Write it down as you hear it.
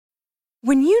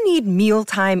When you need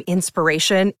mealtime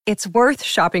inspiration, it's worth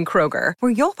shopping Kroger,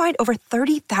 where you'll find over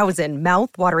 30,000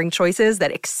 mouth-watering choices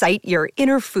that excite your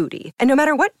inner foodie. And no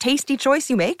matter what tasty choice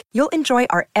you make, you'll enjoy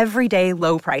our everyday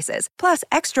low prices, plus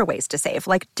extra ways to save,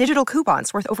 like digital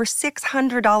coupons worth over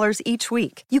 $600 each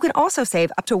week. You can also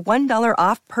save up to $1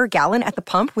 off per gallon at the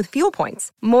pump with fuel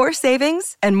points. More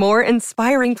savings and more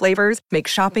inspiring flavors make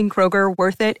shopping Kroger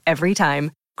worth it every time.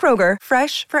 Kroger,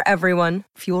 fresh for everyone.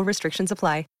 Fuel restrictions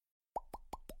apply.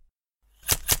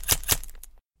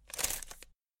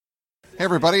 Hey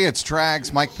everybody, it's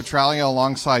Drags, Mike Petralia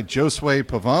alongside Josue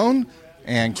Pavone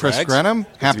and Chris Grenham.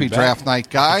 Happy draft night,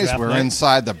 guys. We're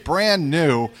inside the brand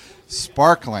new,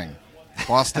 sparkling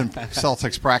Boston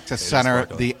Celtics Practice Center,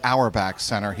 the Auerbach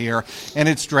Center here, and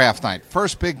it's draft night.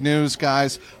 First big news,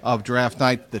 guys, of draft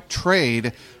night, the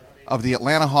trade of the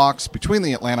Atlanta Hawks, between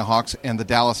the Atlanta Hawks and the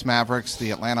Dallas Mavericks. The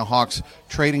Atlanta Hawks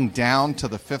trading down to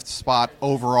the 5th spot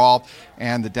overall,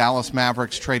 and the Dallas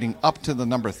Mavericks trading up to the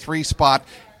number 3 spot.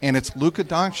 And it's Luka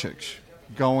Doncic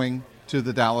going to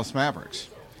the Dallas Mavericks.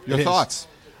 Your thoughts?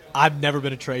 I've never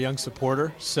been a Trae Young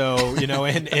supporter, so,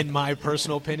 in my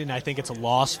personal opinion, I think it's a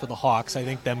loss for the Hawks. I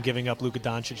think them giving up Luka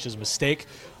Doncic is a mistake.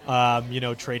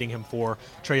 Trading him for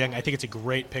Trae Young, I think it's a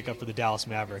great pickup for the Dallas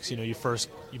Mavericks.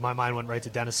 My mind went right to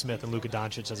Dennis Smith and Luka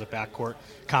Doncic as a backcourt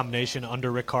combination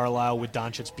under Rick Carlisle, with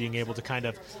Doncic being able to kind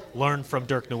of learn from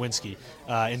Dirk Nowitzki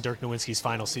in Dirk Nowitzki's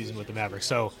final season with the Mavericks.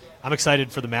 So I'm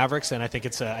excited for the Mavericks, and I think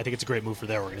it's a great move for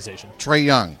their organization. Trae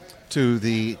Young to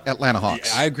the Atlanta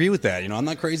Hawks. I agree with that. I'm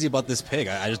not crazy about this pick.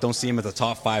 I just don't see him as a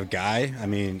top 5 guy. I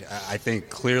mean, I think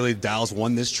clearly Dallas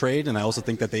won this trade, and I also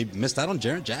think that they missed out on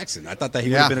Jaren Jackson. I thought that he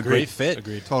would have been a great fit.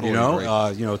 Agreed. Totally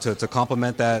agree. To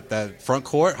complement that front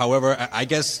court. However, I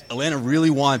guess Atlanta really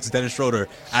wants Dennis Schroeder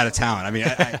out of town. I mean,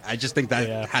 I just think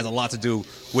that has a lot to do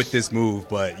with this move.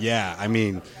 But,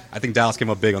 I think Dallas came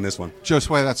up big on this one.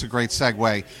 Josue, that's a great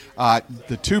segue.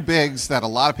 The two bigs that a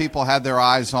lot of people had their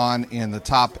eyes on in the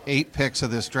top 8 picks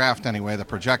of this draft anyway, the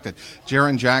projected.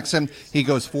 Jaren Jackson, he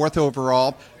goes 4th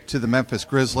overall to the Memphis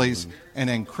Grizzlies. And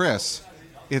then Chris,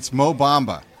 it's Mo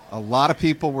Bamba. A lot of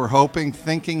people were hoping,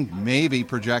 thinking, maybe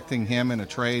projecting him in a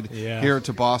trade here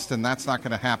to Boston. That's not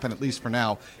going to happen, at least for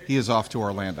now. He is off to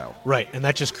Orlando. Right, and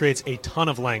that just creates a ton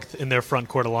of length in their front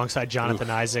court alongside Jonathan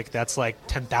Isaac. That's like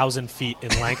 10,000 feet in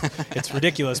length. It's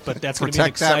ridiculous, but that's going to be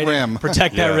exciting.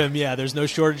 Protect that rim. Yeah, there's no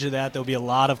shortage of that. There'll be a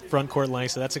lot of front court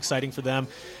length, so that's exciting for them.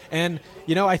 And,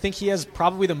 I think he has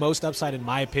probably the most upside, in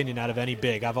my opinion, out of any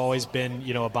big. I've always been,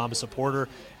 a Bamba supporter,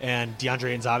 and DeAndre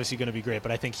Ayton's obviously going to be great,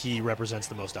 but I think he represents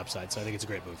the most upside, so I think it's a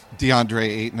great move. DeAndre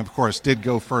Ayton, of course, did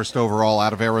go 1st overall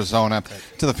out of Arizona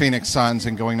to the Phoenix Suns,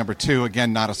 and going number 2,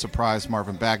 again, not a surprise,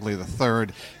 Marvin Bagley the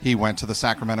 3rd. He went to the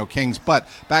Sacramento Kings. But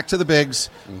back to the bigs.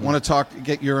 Want to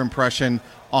get your impression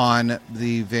on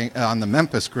the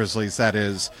Memphis Grizzlies, that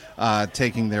is,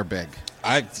 taking their big.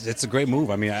 It's a great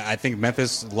move. I mean, I think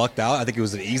Memphis lucked out. I think it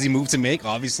was an easy move to make,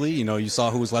 obviously. You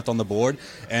saw who was left on the board.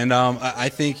 And I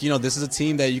think, this is a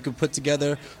team that you could put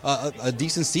together a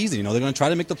decent season. They're going to try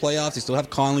to make the playoffs. They still have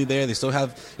Conley there. They still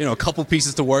have, a couple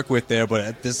pieces to work with there.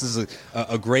 But this is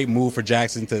a great move for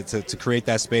Jackson to create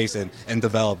that space and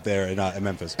develop there in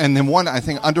Memphis. And then one, I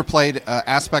think, underplayed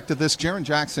aspect of this, Jaren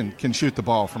Jackson can shoot the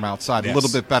ball from outside a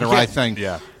little bit better, I think,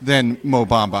 than Mo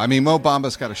Bamba. I mean, Mo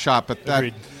Bamba's got a shot, but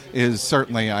that is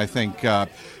certainly, I think,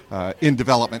 in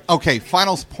development. Okay,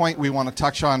 final point we want to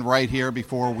touch on right here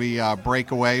before we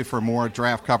break away for more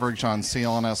draft coverage on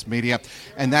CLNS Media,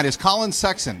 and that is Colin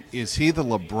Sexton. Is he the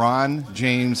LeBron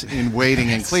James in waiting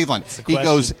in Cleveland? He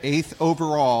goes 8th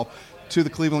overall to the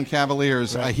Cleveland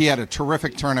Cavaliers. Right. He had a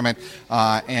terrific tournament,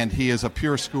 and he is a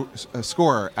pure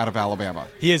scorer out of Alabama.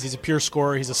 He is. He's a pure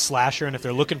scorer. He's a slasher, and if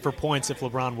they're looking for points, if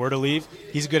LeBron were to leave,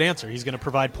 he's a good answer. He's going to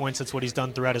provide points. That's what he's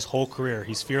done throughout his whole career.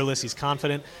 He's fearless. He's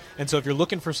confident. And so if you're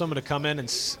looking for someone to come in and,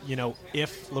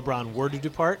 if LeBron were to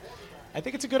depart, I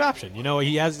think it's a good option.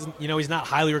 He has, he's not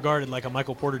highly regarded like a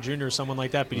Michael Porter Jr. or someone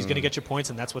like that, but he's going to get you points,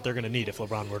 and that's what they're going to need if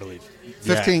LeBron were to leave.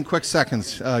 15 quick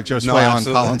seconds, Josue, on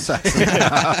Colin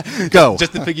Sexton. Go.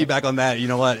 Just to piggyback on that,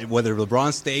 whether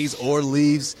LeBron stays or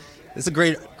leaves, it's a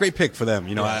great pick for them.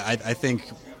 I think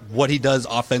what he does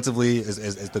offensively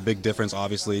is the big difference,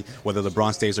 obviously, whether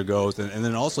LeBron stays or goes. And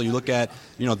then also you look at,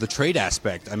 the trade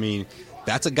aspect. I mean,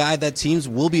 that's a guy that teams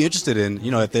will be interested in,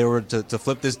 if they were to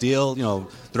flip this deal,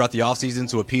 throughout the offseason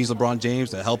to appease LeBron James,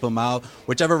 to help him out.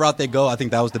 Whichever route they go, I think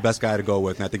that was the best guy to go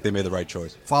with, and I think they made the right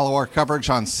choice. Follow our coverage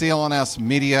on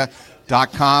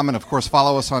clnsmedia.com, and, of course,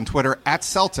 follow us on Twitter at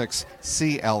Celtics,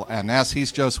 CLNS.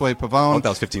 He's Josue Pavone. I hope that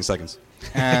was 15 seconds.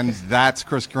 And that's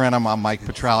Chris Grenham. I'm Mike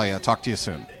Petralia. Talk to you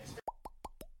soon.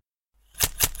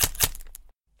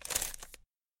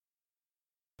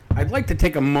 I'd like to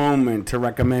take a moment to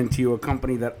recommend to you a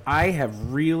company that I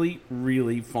have really,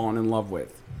 really fallen in love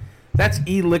with. That's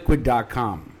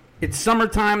eliquid.com. It's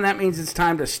summertime. That means it's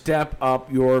time to step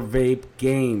up your vape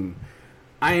game.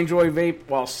 I enjoy vape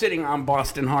while sitting on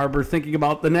Boston Harbor thinking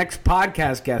about the next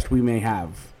podcast guest we may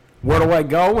have. Where do I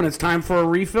go when it's time for a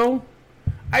refill?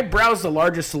 I browse the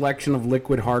largest selection of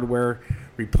liquid hardware,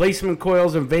 replacement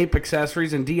coils, and vape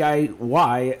accessories and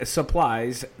DIY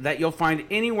supplies that you'll find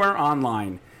anywhere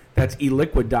online. That's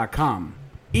eliquid.com.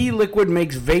 eLiquid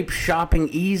makes vape shopping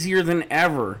easier than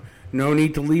ever. No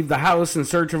need to leave the house in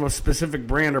search of a specific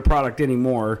brand or product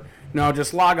anymore. No,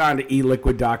 just log on to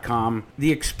eliquid.com.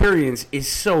 The experience is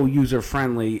so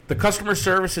user-friendly. The customer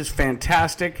service is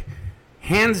fantastic.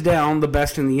 Hands down, the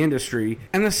best in the industry.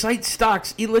 And the site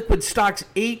stocks, eLiquid stocks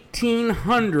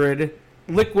 1,800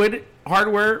 liquid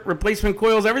hardware, replacement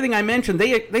coils, everything I mentioned.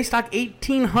 They stock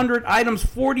 1,800 items.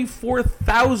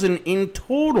 44,000 in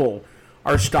total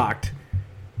are stocked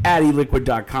at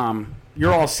eliquid.com.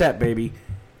 You're all set, baby.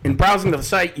 In browsing the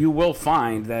site, you will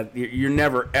find that you're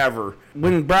never, ever,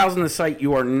 when browsing the site,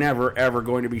 you are never, ever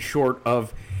going to be short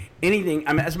of anything.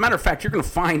 I mean, as a matter of fact, you're going to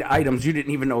find items you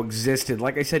didn't even know existed.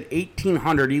 Like I said,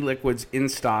 1,800 e-liquids in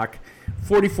stock,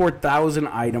 44,000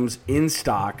 items in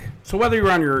stock. So whether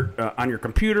you're on your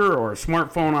computer or a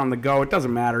smartphone on the go, it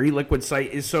doesn't matter. E-liquid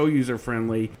site is so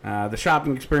user-friendly. The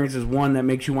shopping experience is one that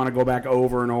makes you want to go back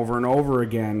over and over and over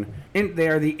again. And they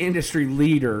are the industry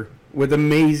leader with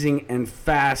amazing and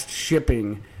fast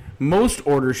shipping. Most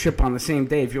orders ship on the same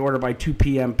day if you order by 2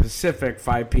 p.m. Pacific,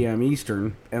 5 p.m.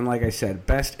 Eastern. And like I said,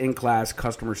 best-in-class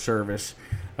customer service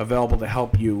available to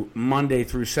help you Monday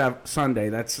through Sunday.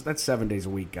 That's 7 days a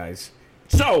week, guys.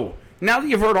 So, now that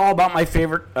you've heard all about my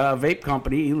favorite vape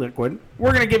company, eLiquid,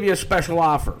 we're going to give you a special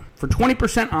offer. For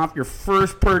 20% off your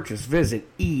first purchase, visit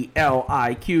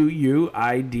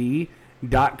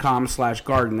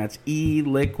eliquid.com/garden. That's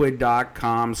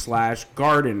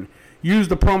eliquid.com/garden. Use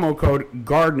the promo code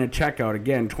GARDEN at checkout.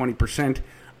 Again, 20%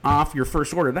 off your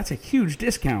first order. That's a huge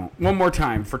discount. One more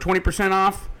time. For 20%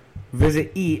 off,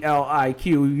 visit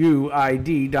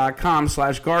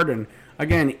eliquid.com/garden.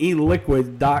 Again,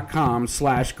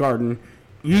 eliquid.com/garden.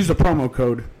 Use the promo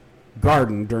code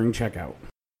GARDEN during checkout.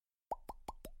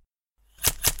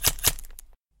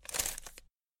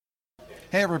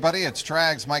 Hey everybody, it's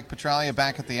Trags, Mike Petralia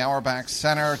back at the Auerbach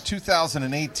Center,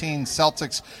 2018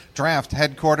 Celtics draft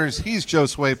headquarters. He's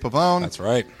Josue Pavone. That's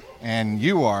right. And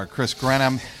you are Chris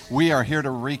Grenham. We are here to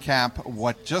recap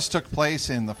what just took place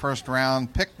in the first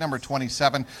round. Pick number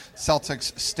 27,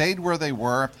 Celtics stayed where they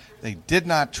were. They did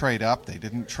not trade up. They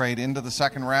didn't trade into the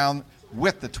second round.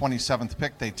 With the 27th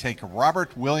pick, they take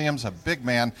Robert Williams, a big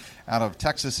man out of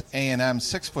Texas A&M,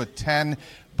 6'10".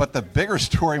 But the bigger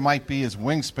story might be his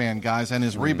wingspan, guys, and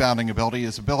his rebounding ability,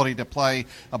 his ability to play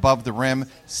above the rim.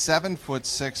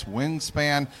 7'6"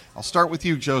 wingspan. I'll start with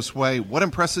you, Josue. What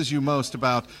impresses you most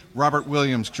about Robert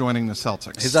Williams joining the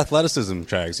Celtics? His athleticism,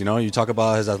 Trags. You know, you talk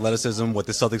about his athleticism, what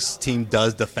the Celtics team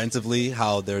does defensively,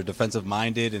 how they're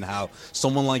defensive-minded, and how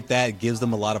someone like that gives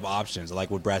them a lot of options. I like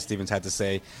what Brad Stevens had to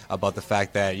say about the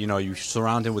fact that, you know, you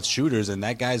surround him with shooters, and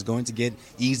that guy is going to get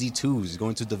easy twos. He's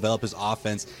going to develop his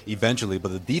offense eventually.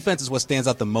 But the defense is what stands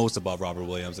out the most about Robert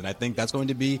Williams, and I think that's going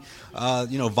to be,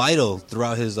 vital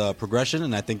throughout his progression.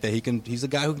 And I think that he's a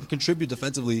guy who can contribute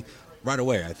defensively right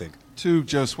away, I think. To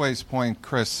Josue's point,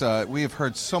 Chris, we have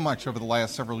heard so much over the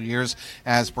last several years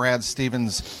as Brad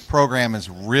Stevens' program has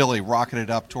really rocketed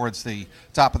up towards the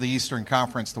top of the Eastern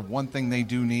Conference. The one thing they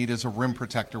do need is a rim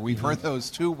protector. We've heard those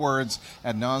two words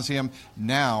ad nauseum.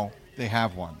 Now they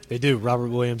have one. They do. Robert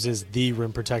Williams is the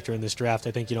rim protector in this draft.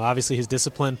 I think, obviously his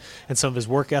discipline and some of his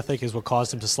work ethic is what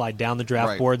caused him to slide down the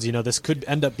draft boards. This could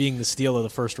end up being the steal of the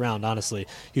first round, honestly.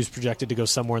 He was projected to go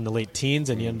somewhere in the late teens,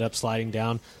 and he ended up sliding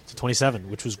down to 27,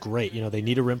 which was great. They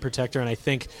need a rim protector, and I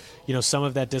think, some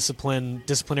of that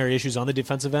disciplinary issues on the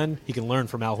defensive end, he can learn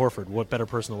from Al Horford. What better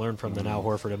person to learn from than Al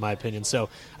Horford, in my opinion? So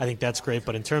I think that's great.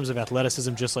 But in terms of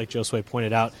athleticism, just like Josue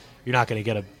pointed out, you're not going to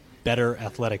get a better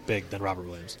athletic big than Robert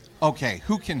Williams. Okay,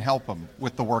 who can help him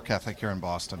with the work ethic here in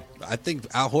Boston? I think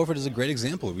Al Horford is a great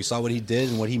example. We saw what he did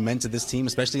and what he meant to this team,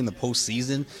 especially in the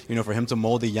postseason. For him to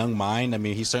mold a young mind. I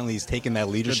mean, he certainly is taking that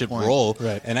leadership role.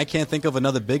 Right. And I can't think of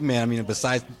another big man,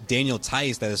 besides Daniel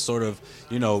Tice, that has sort of,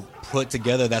 put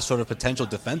together that sort of potential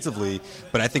defensively.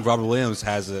 But I think Robert Williams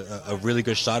has a really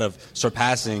good shot of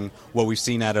surpassing what we've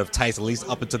seen out of Tice, at least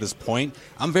up until this point.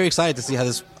 I'm very excited to see how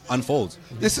this unfolds.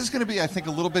 This is going to be, I think,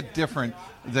 a little bit bit different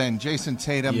than Jason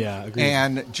Tatum agreed.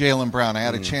 and Jaylen Brown. I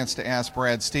had a chance to ask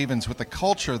Brad Stevens, with the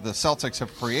culture the Celtics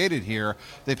have created here,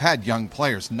 they've had young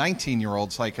players,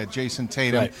 19-year-olds like a Jason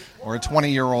Tatum or a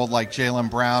 20-year-old like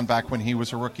Jaylen Brown back when he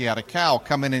was a rookie out of Cal,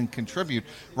 come in and contribute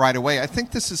right away. I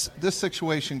think this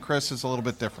situation, Chris, is a little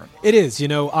bit different. It is.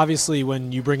 Obviously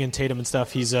when you bring in Tatum and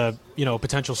stuff, he's a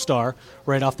potential star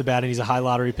right off the bat, and he's a high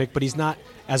lottery pick, but he's not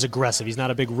as aggressive. He's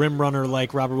not a big rim runner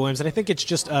like Robert Williams, and I think it's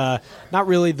just not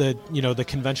really the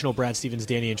conventional Brad Stevens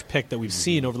Danny Ainge pick that we've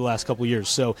seen over the last couple of years.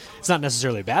 So it's not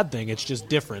necessarily a bad thing. It's just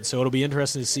different. So it'll be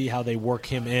interesting to see how they work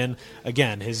him in.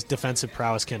 Again, his defensive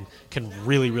prowess can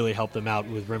really, really help them out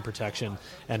with rim protection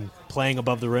and playing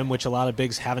above the rim, which a lot of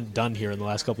bigs haven't done here in the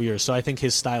last couple of years. So I think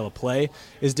his style of play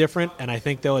is different, and I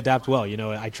think they'll adapt well.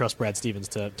 I trust Brad Stevens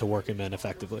to work him in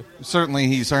effectively. Certainly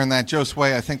he's earned that. Joe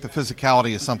Sway, I think the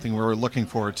physicality is something we're looking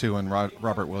forward to in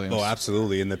Robert Williams. Oh,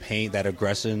 absolutely. In the paint, that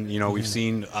aggression. We've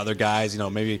seen other guys,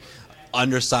 maybe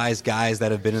undersized guys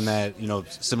that have been in that,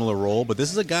 similar role. But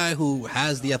this is a guy who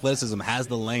has the athleticism, has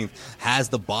the length, has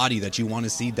the body that you want to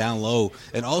see down low.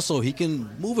 And also he can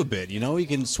move a bit, he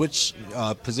can switch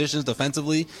positions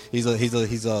defensively. He's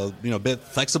a bit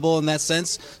flexible in that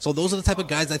sense. So those are the type of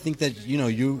guys I think that,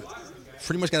 you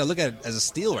pretty much got to look at it as a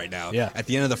steal right now. Yeah. At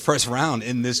the end of the first round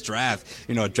in this draft,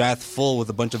 a draft full with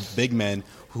a bunch of big men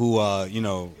who,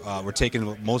 were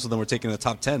taken. Most of them were taken in the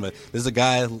top 10. But this is a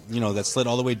guy, that slid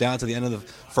all the way down to the end of the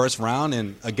first round.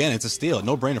 And again, it's a steal,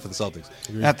 no brainer for the Celtics.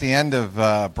 At the end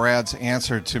of Brad's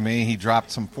answer to me, he dropped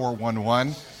some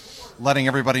 411. Letting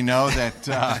everybody know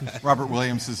that Robert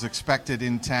Williams is expected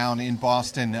in town in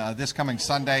Boston this coming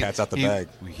Sunday. Cat's out the bag.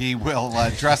 He will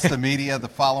address the media the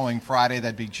following Friday.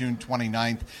 That'd be June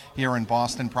 29th here in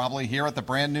Boston, probably here at the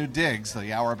brand new Diggs,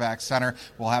 the Auerbach Center.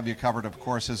 We'll have you covered, of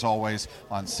course, as always,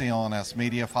 on CLNS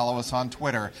Media. Follow us on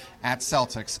Twitter at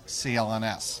Celtics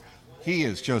CLNS. He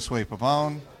is Joe Sway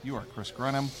Pavone. You are Chris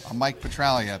Grenham. I'm Mike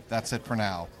Petralia. That's it for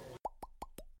now.